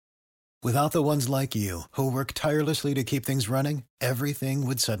Without the ones like you, who work tirelessly to keep things running, everything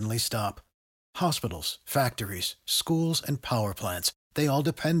would suddenly stop. Hospitals, factories, schools, and power plants, they all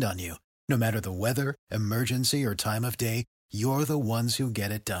depend on you. No matter the weather, emergency, or time of day, you're the ones who get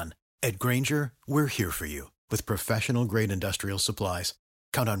it done. At Grainger, we're here for you with professional-grade industrial supplies.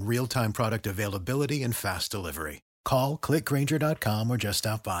 Count on real-time product availability and fast delivery. Call, clickgrainger.com, or just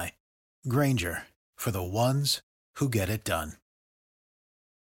stop by. Grainger, for the ones who get it done.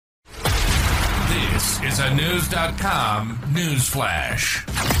 This is a News.com news flash.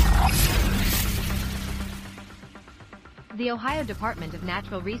 The Ohio Department of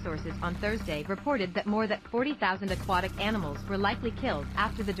Natural Resources on Thursday reported that more than 40,000 aquatic animals were likely killed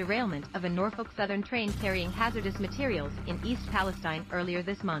after the derailment of a Norfolk Southern train carrying hazardous materials in East Palestine earlier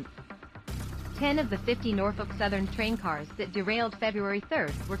this month. 10 of the 50 Norfolk Southern train cars that derailed February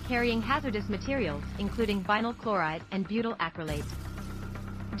 3rd were carrying hazardous materials, including vinyl chloride and butyl acrylate.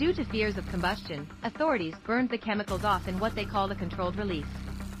 Due to fears of combustion, authorities burned the chemicals off in what they called a controlled release.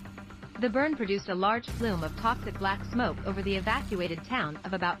 The burn produced a large plume of toxic black smoke over the evacuated town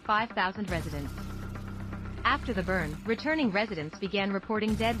of about 5,000 residents. After the burn, returning residents began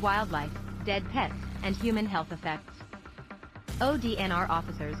reporting dead wildlife, dead pets, and human health effects. DNR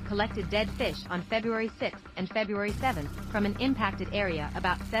officers collected dead fish on February 6th and February 7th from an impacted area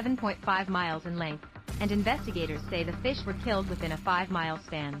about 7.5 miles in length, and investigators say the fish were killed within a 5-mile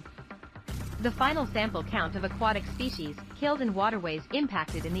span. The final sample count of aquatic species killed in waterways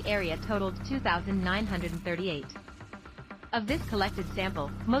impacted in the area totaled 2,938. Of this collected sample,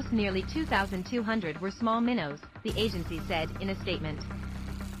 most nearly 2,200 were small minnows, the agency said in a statement.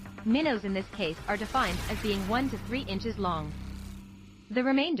 Minnows in this case are defined as being 1 to 3 inches long. The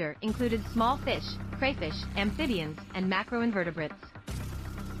remainder included small fish, crayfish, amphibians, and macroinvertebrates.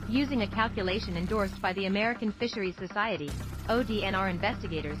 Using a calculation endorsed by the American Fisheries Society, DNR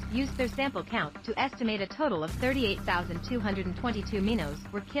investigators used their sample count to estimate a total of 38,222 minnows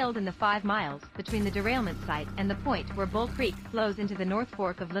were killed in the 5 miles between the derailment site and the point where Bull Creek flows into the North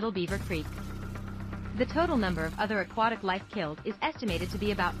Fork of Little Beaver Creek. The total number of other aquatic life killed is estimated to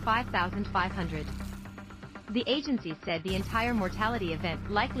be about 5,500. The agency said the entire mortality event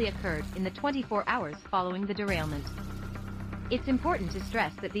likely occurred in the 24 hours following the derailment. It's important to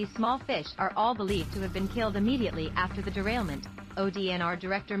stress that these small fish are all believed to have been killed immediately after the derailment, DNR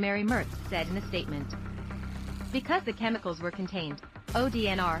Director Mary Mertz said in a statement. Because the chemicals were contained,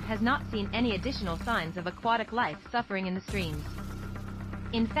 DNR has not seen any additional signs of aquatic life suffering in the streams.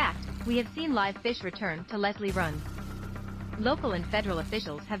 In fact, we have seen live fish return to Leslie Run. Local and federal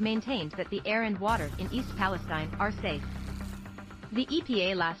officials have maintained that the air and water in East Palestine are safe. The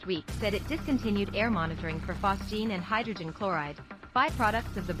EPA last week said it discontinued air monitoring for phosgene and hydrogen chloride,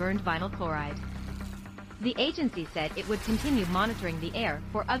 byproducts of the burned vinyl chloride. The agency said it would continue monitoring the air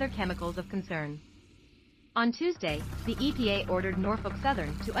for other chemicals of concern. On Tuesday, the EPA ordered Norfolk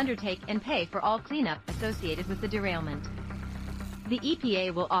Southern to undertake and pay for all cleanup associated with the derailment. The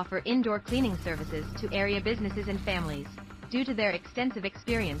EPA will offer indoor cleaning services to area businesses and families, due to their extensive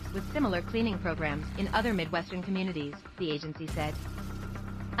experience with similar cleaning programs in other Midwestern communities, the agency said.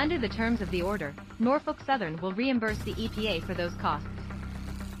 Under the terms of the order, Norfolk Southern will reimburse the EPA for those costs.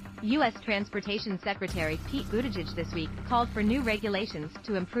 U.S. Transportation Secretary Pete Buttigieg this week called for new regulations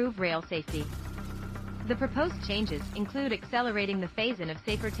to improve rail safety. The proposed changes include accelerating the phase-in of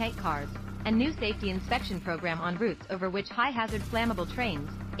safer tank cars, a new safety inspection program on routes over which high-hazard flammable trains,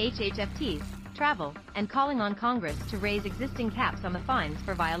 HHFTs, travel, and calling on Congress to raise existing caps on the fines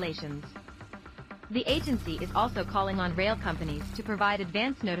for violations. The agency is also calling on rail companies to provide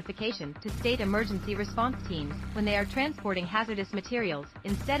advance notification to state emergency response teams when they are transporting hazardous materials,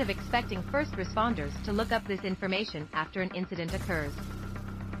 instead of expecting first responders to look up this information after an incident occurs.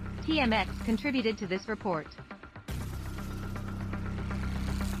 TMX contributed to this report.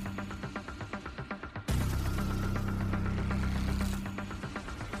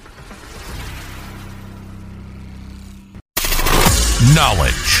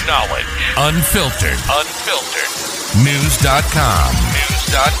 Knowledge. Unfiltered. News.com.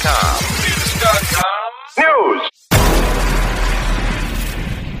 News.